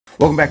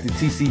Welcome back to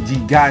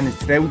TCG Guidance.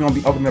 Today we're going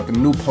to be opening up the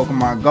new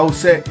Pokemon Go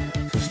set,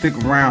 so stick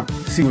around,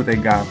 see what they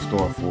got in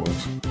store for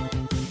us.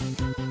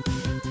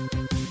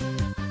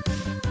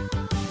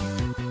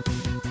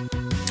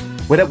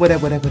 What up?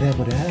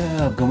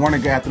 Good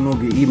morning, good afternoon,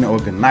 good evening, or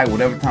good night,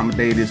 whatever time of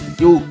day it is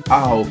for you.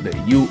 I hope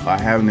that you are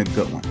having a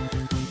good one.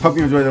 Hope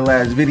you enjoyed the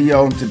last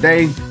video.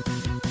 Today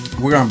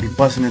we're going to be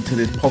busting into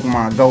this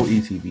Pokemon Go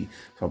ETB.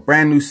 So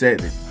brand new set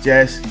that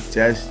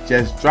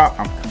just dropped.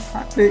 I'm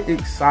kind of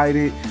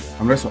excited.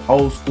 There's some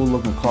old school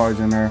looking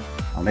cards in there.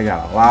 They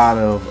got a lot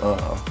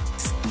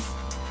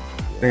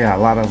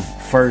of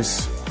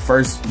first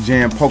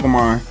gen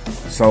Pokemon.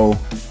 So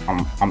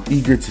I'm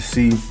eager to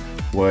see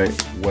what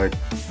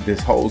this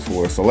holds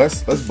for us. So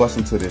let's bust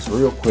into this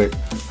real quick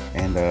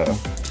and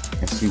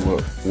see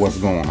what's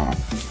going on.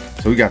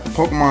 So we got the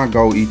Pokemon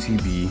Go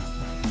ETB.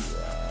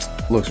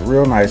 Looks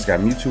real nice. Got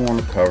Mewtwo on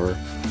the cover.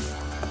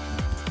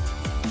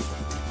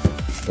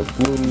 The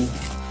blue.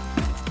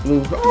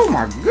 Oh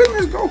my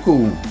goodness,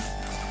 Goku!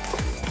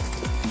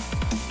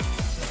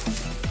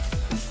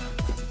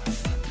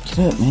 Get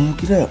up, man.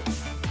 Get up.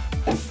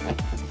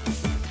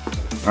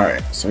 All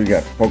right, so we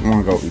got the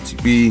Pokemon Go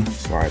ETB.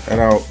 Slide that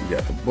out. We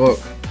got the book.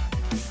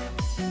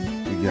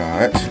 We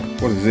got,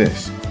 what is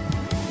this?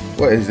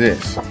 What is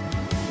this?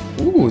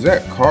 Ooh, is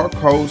that card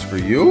codes for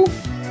you?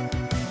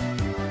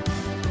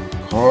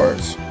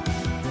 Cards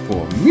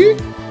for me?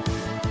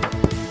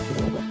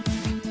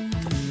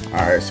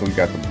 All right, so we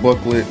got the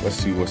booklet. Let's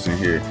see what's in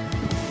here.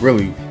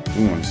 Really,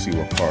 we want to see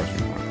what cards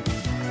we want.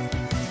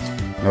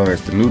 No,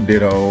 there's the new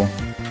Ditto.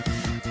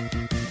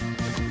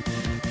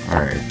 All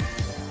right,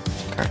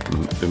 got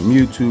the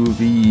Mewtwo,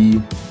 the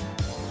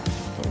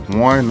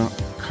one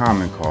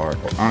common card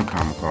or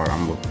uncommon card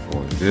I'm looking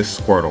for. This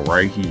Squirtle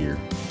right here.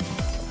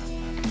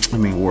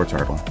 War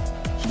Turtle.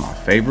 It's my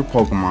favorite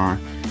Pokemon,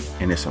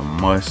 and it's a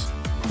must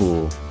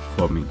pull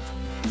for me.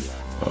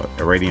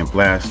 The Radiant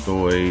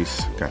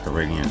Blastoise, got the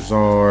Radiant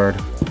Zard,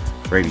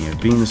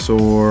 Radiant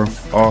Venusaur,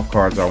 all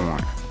cards I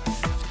want.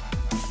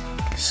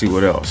 Let's see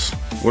what else.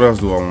 What else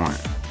do I want?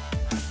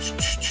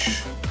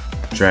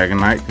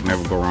 Dragonite, could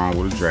never go wrong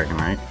with a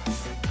Dragonite.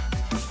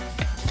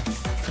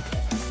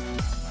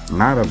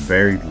 Not a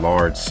very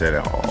large set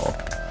at all.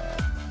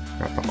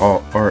 Got the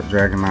Alt Art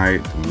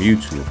Dragonite, the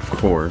Mewtwo, of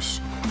course.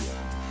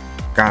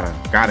 Gotta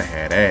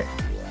have that.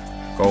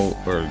 Gold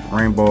or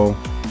Rainbow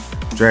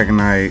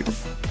Dragonite,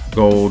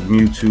 Gold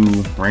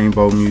Mewtwo,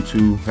 Rainbow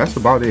Mewtwo. That's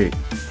about it.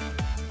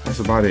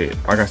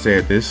 Like I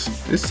said, this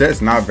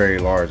set's not very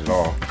large at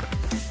all.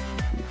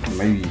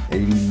 Maybe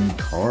 80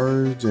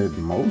 cards at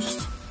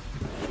most.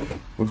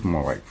 Looks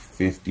more like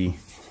 50.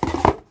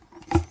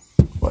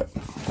 But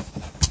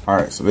all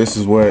right, so this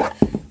is what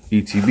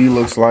ETB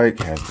looks like.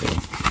 Has the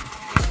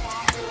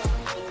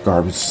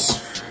garbage.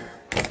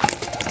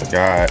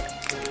 Got,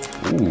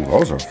 ooh,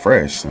 those are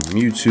fresh. Some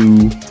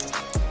Mewtwo.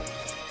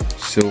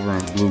 Silver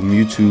and blue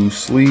Mewtwo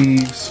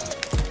sleeves.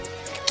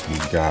 We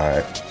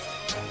got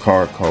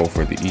card code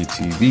for the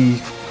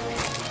ETB.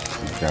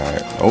 We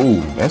got,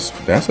 oh,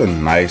 that's a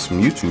nice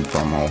Mewtwo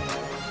promo.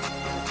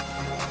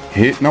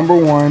 Hit number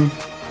 1.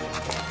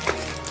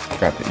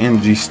 Got the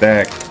MG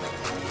stack.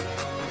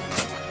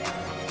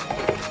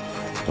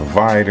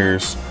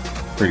 Dividers,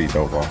 pretty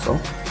dope also.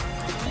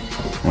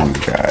 And we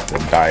got the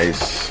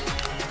dice.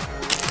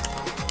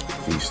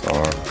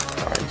 V-Star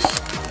dice.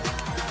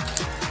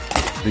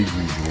 The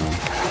usual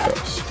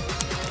dust.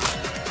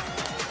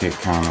 Hit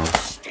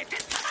counters.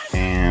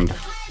 And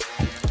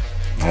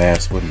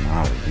last but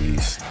not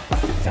least,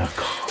 the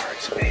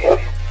cards,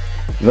 baby.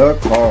 The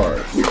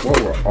cards. What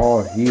we're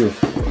all here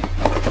for.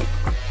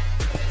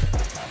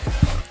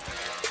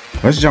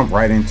 Let's jump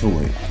right into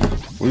it.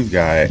 We've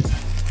got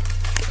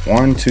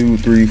 1, 2,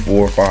 3,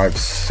 4, 5,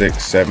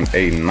 6, 7,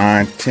 8,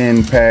 9,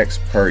 10 packs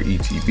per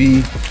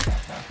ETB.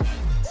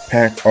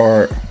 Pack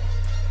art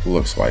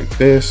looks like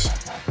this.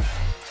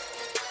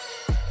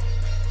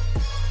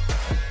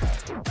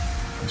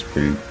 It's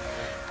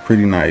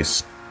pretty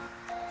nice.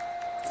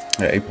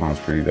 Yeah, Apparel's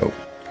pretty dope.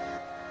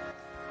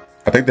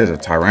 I think there's a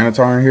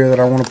Tyranitar in here that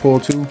I want to pull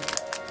too.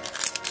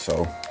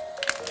 So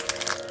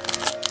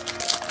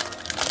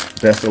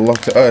best of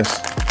luck to us.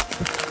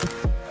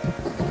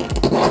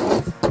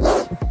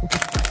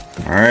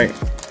 All right.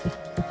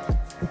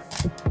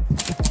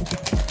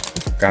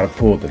 Gotta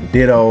pull the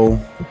Ditto.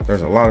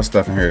 There's a lot of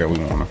stuff in here that we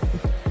want to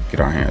get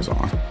our hands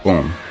on.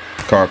 Boom.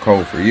 Card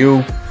code for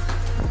you.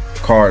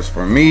 Cards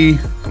for me.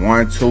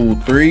 1, 2,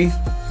 3.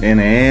 In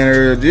the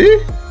energy.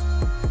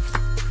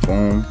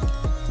 Boom.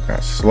 Got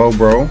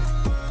Slowbro.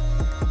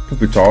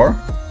 Pupitar.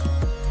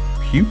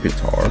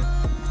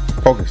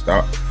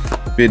 Pokestop.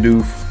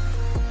 Bidoof.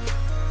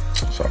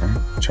 Sorry.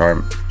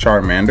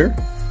 Charmander.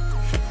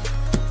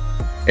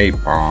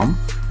 Apom.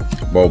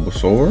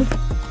 Bulbasaur.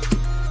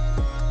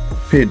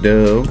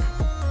 Pidove.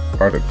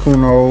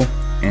 Articuno.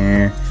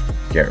 And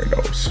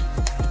Gyarados.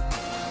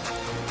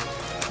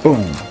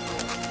 Boom.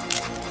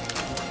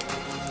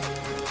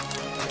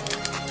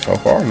 So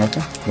far,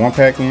 nothing. One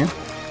pack in.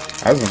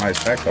 That was a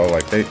nice pack though.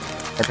 Like I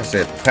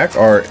said, the pack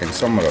art and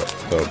some of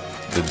the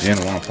the Gen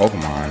 1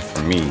 Pokemon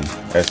for me.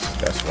 That's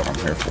what I'm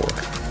here for.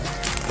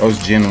 Those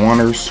Gen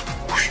 1ers.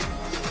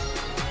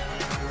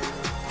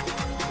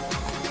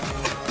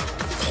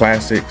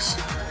 Classics.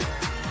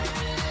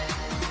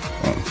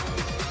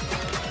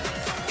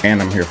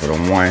 And I'm here for the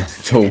 1,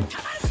 2,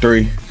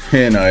 3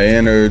 in a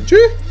energy.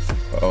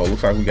 Oh,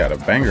 looks like we got a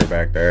banger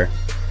back there.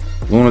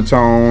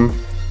 Lunatone,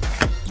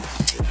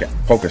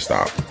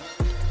 Pokestop,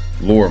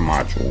 Lure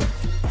Module,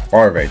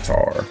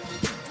 Larvitar,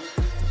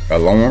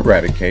 Alolan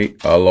Raticate,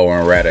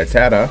 Alolan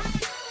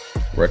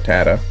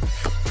Rattata,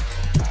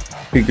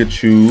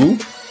 Pikachu,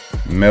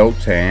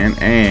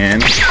 Meltan,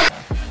 and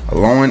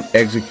Alolan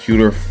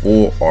Executor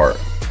Full Art.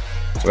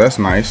 So that's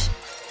nice.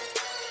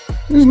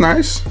 It's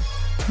nice.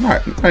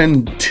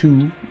 Nothing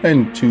too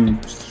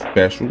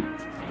special.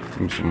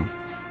 Some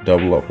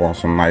double up on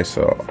some nice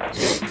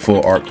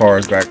full art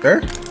cards back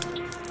there.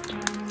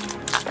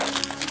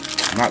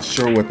 Not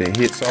sure what the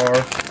hits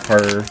are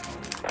per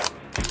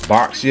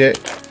box yet.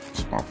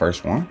 It's my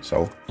first one,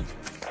 so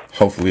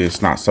hopefully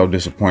it's not so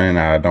disappointing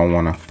that I don't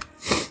want to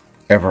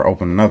ever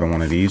open another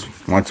one of these.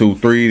 1, 2,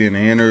 3, then the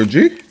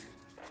energy.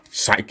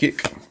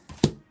 Psychic,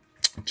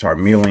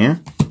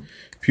 Charmeleon,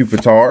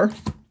 Pupitar,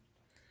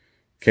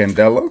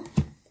 Candela,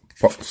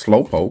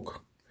 Slowpoke.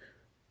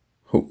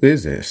 Who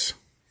is this?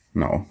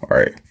 No,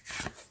 alright.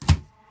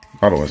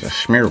 Thought it was a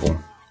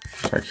Smeargle.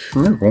 It's like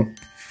Smeargle.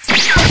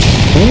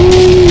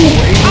 Ooh,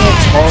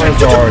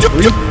 Charizard,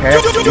 3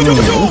 packs in.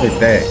 Look at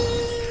that.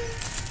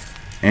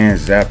 And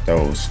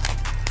Zapdos.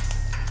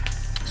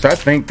 So I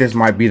think this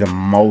might be the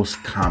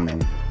most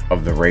common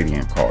of the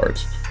Radiant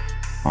cards.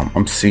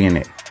 I'm seeing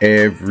it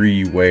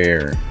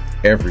everywhere.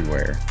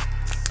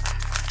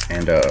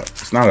 And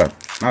it's not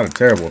a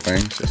terrible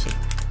thing, it's just a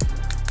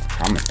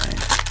common thing.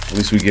 At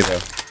least we get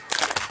a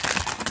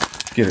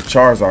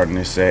Charizard in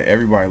this set.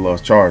 Everybody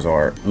loves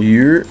Charizard.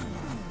 Here.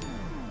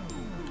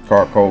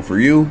 Card code for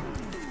you.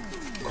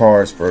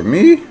 Cards for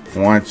me.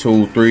 1,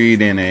 2, 3,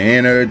 then the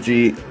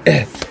energy.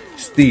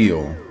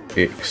 Steel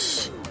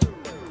X.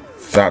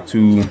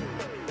 Zatu.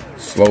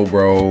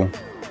 Slowbro.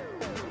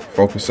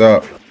 Focus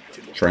Up.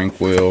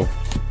 Tranquil.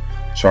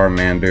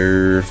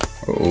 Charmander.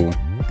 Uh-oh.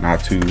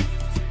 Natu.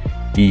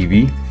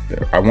 Eevee.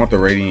 I want the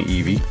Radiant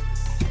Eevee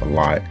a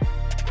lot.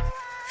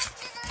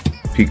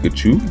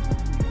 Pikachu.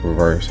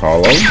 Reverse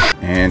Hollow.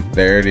 And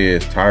there it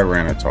is.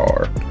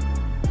 Tyranitar.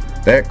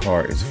 That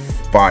card is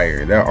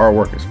fire. That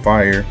artwork is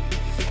fire.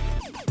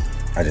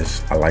 I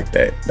like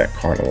that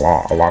card a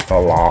lot.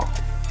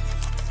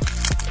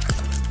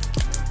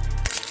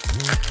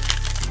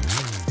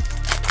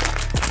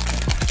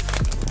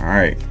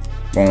 Alright.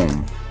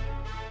 Boom.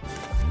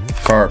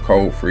 Card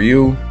code for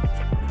you.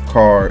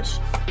 Cards.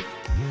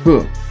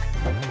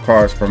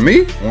 Cards for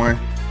me. 1,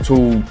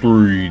 2,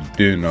 3.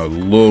 Then a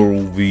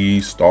little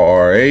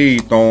V-Star. Hey,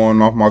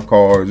 throwing off my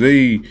cards.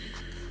 Hey.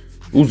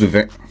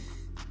 Univezant.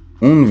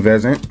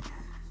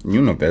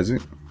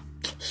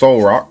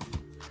 Solrock.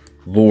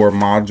 Lure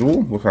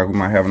Module. Looks like we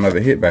might have another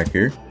hit back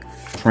here.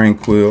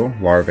 Tranquil.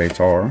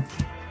 Larvitar.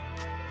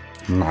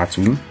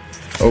 Natu.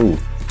 Oh.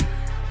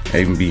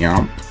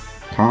 Ambipom.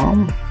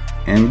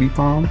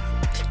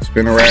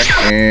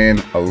 Spinarak. And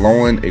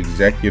Alolan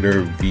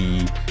Executor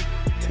V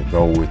to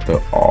go with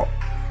the alt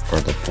or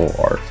the full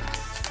art.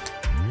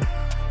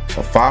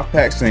 So 5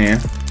 packs in,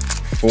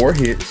 3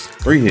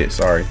 hits,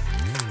 sorry.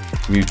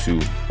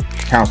 Mewtwo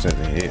counts as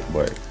a hit,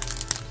 but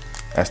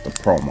that's the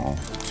promo,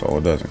 so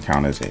it doesn't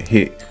count as a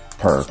hit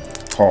per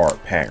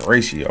card pack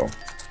ratio.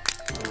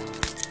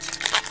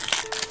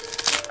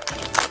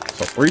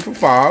 So 3 for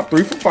 5.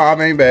 3 for 5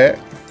 ain't bad.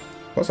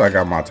 Plus I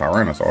got my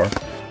Tyrannosaur.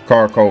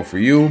 Card code for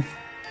you.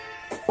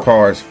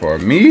 Cards for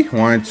me.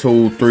 1,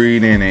 2, 3,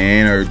 then the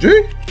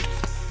energy.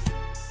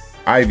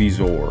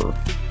 Ivysaur,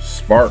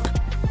 Spark,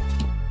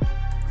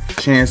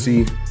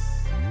 Chansey,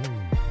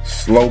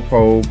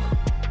 Slowpoke,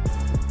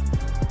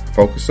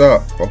 Focus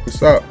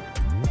Up,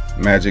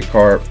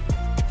 Magikarp,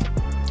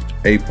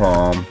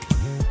 Apparel,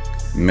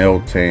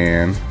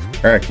 Meltan.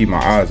 I gotta keep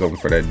my eyes open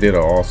for that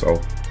Ditto also.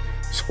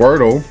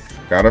 Squirtle,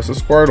 got us a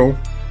Squirtle.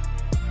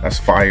 That's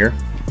fire.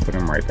 Put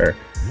him right there.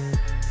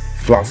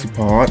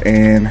 Flossipod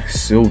and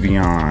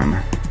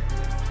Sylveon.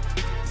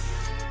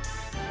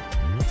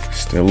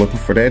 Still looking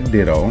for that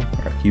Ditto.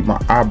 Gotta keep my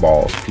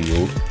eyeballs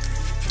peeled.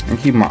 And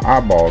keep my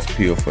eyeballs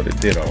peeled for the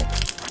Ditto.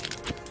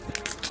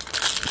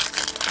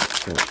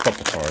 Still a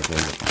couple cards we're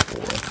looking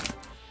for.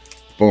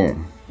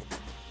 Boom.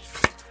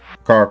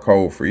 Card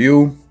code for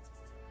you.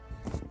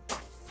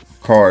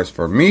 Cards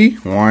for me.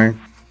 1,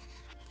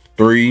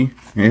 3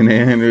 in the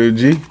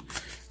energy.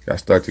 Got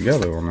stuck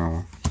together on that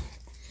one.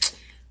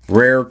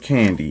 Rare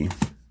Candy.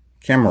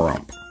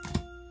 Camerupt.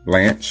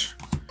 Blanche.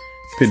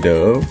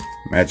 Pidove.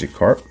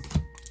 Magikarp.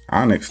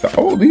 Onyx.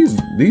 Oh,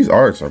 these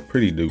arts are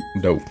pretty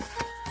dope.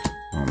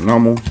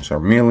 Normal,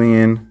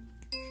 Charmeleon,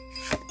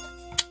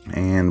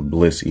 and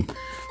Blissey.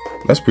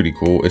 That's pretty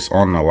cool. It's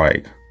on the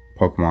like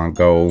Pokemon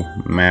Go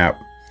map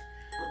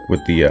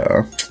with the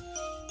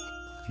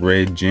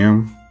red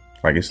gem.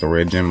 Like it's the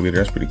red gem leader.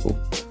 That's pretty cool.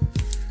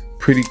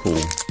 Pretty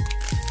cool.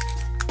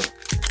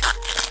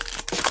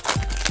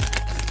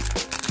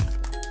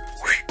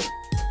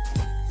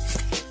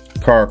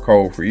 Card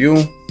code for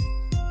you.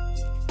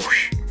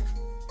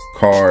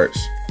 Cards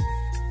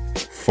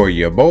for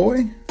your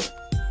boy.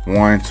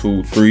 1,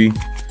 2, 3.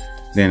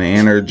 Then the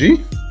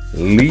energy.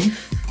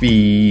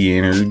 Leafy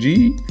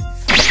energy.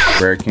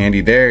 Rare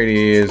candy. There it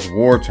is.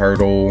 War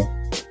Turtle.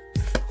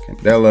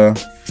 Candela.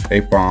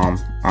 Apom.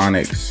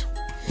 Onyx.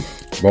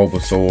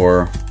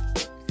 Bulbasaur.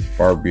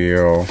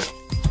 Barbiel.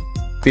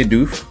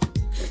 Bidoof.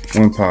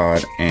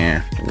 Wimpod.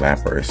 And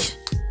Lapras.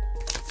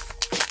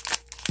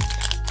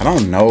 I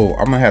don't know.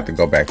 I'm gonna have to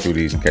go back through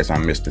these in case I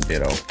missed the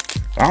Ditto.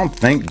 I don't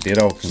think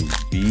Ditto can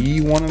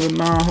be one of the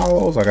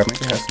non-hollows. Like, I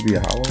think it has to be a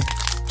hollow.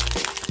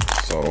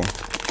 So,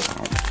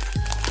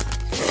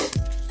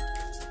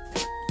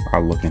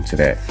 I'll look into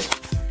that.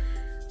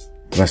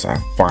 Unless I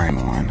find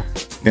one.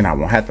 Then I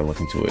won't have to look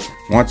into it.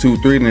 1, 2,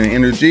 3, then the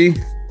energy.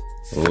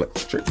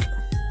 Electric.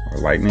 Or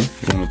lightning.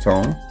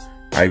 Unitone.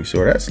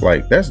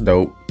 Ivysaur. That's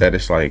dope. That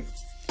is like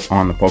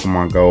on the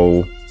Pokemon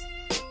Go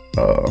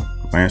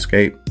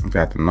landscape. We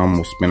got the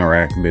normal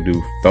Spinarak,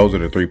 Bidoof. Those are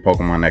the 3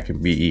 Pokemon that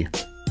can be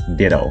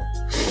Ditto.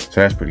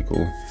 So that's pretty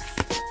cool.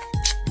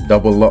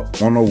 Double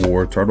up on the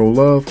War Turtle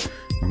Love.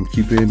 I'm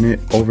keeping it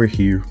over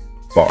here.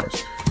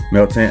 Bars.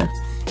 Meltan,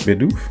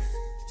 Bidoof,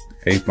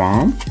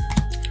 Apom,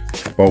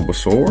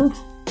 Bulbasaur,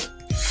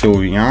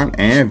 Sylveon,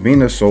 and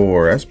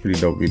Venusaur. That's pretty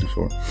dope,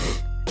 Venusaur.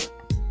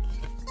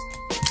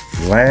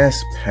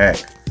 Last pack.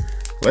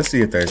 Let's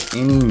see if there's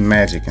any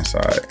magic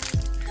inside.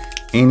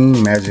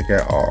 Any magic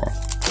at all.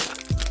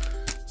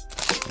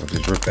 I'll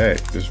just rip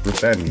that. Just rip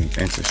that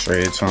into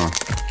shreds, huh?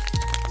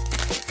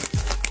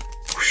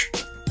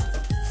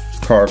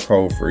 Card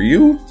code for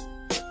you.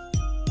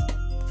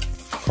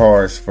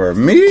 Cards for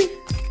me.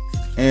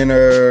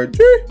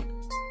 Energy.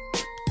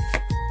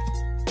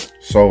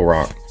 Soul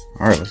Rock.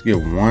 Alright, let's get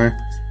one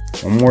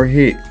more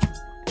hit.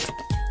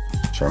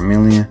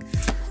 Charmeleon.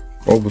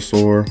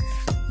 Bulbasaur.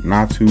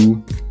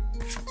 Natu.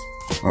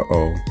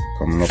 Uh-oh.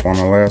 Coming up on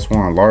the last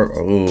one.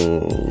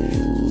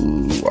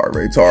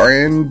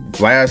 Larvitar and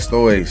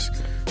Blastoise.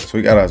 So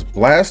we got us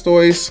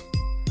Blastoise,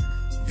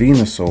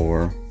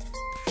 Venusaur,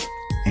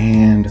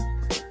 and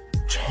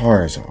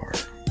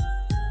Charizard.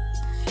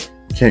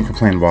 Can't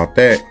complain about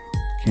that.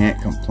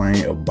 Can't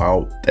complain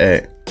about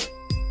that.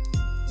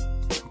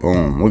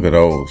 Boom. Look at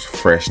those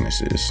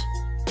freshnesses.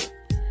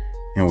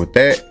 And with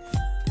that,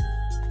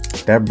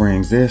 that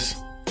brings this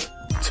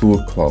to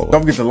a close.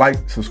 Don't forget to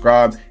like,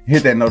 subscribe,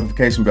 hit that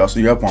notification bell so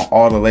you're up on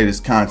all the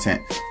latest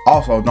content.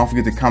 Also, don't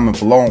forget to comment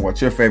below on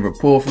what your favorite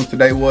pull from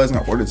today was in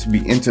order to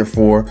be entered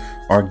for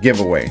our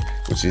giveaway,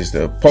 which is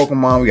the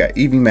Pokemon. We got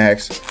Eevee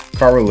Max,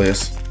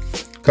 Carolus,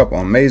 a couple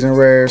amazing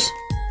rares,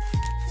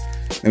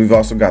 and we've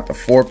also got the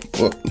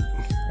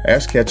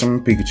Ash Ketchum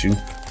and Pikachu.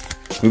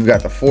 We've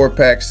got the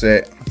 4-pack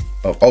set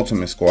of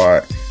Ultimate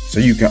Squad, so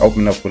you can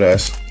open up with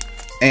us.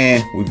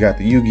 And we've got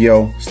the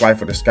Yu-Gi-Oh!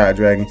 Slifer the Sky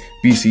Dragon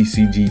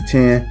BCCG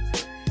 10.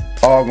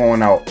 All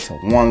going out to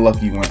one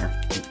lucky winner.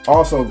 We've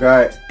also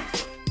got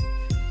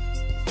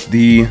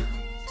the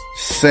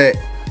set.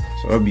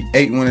 So it'll be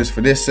 8 winners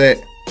for this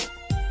set.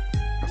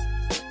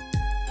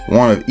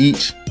 1 of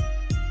each.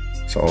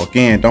 So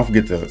again, don't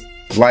forget to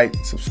like,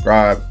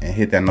 subscribe, and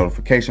hit that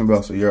notification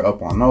bell so you're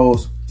up on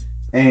those.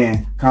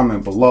 And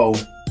comment below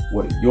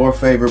what your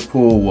favorite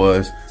pull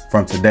was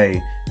from today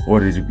in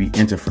order to be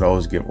entered for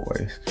those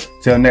giveaways.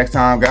 Till next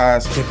time,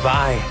 guys.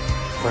 Goodbye,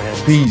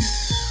 friends.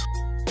 Peace.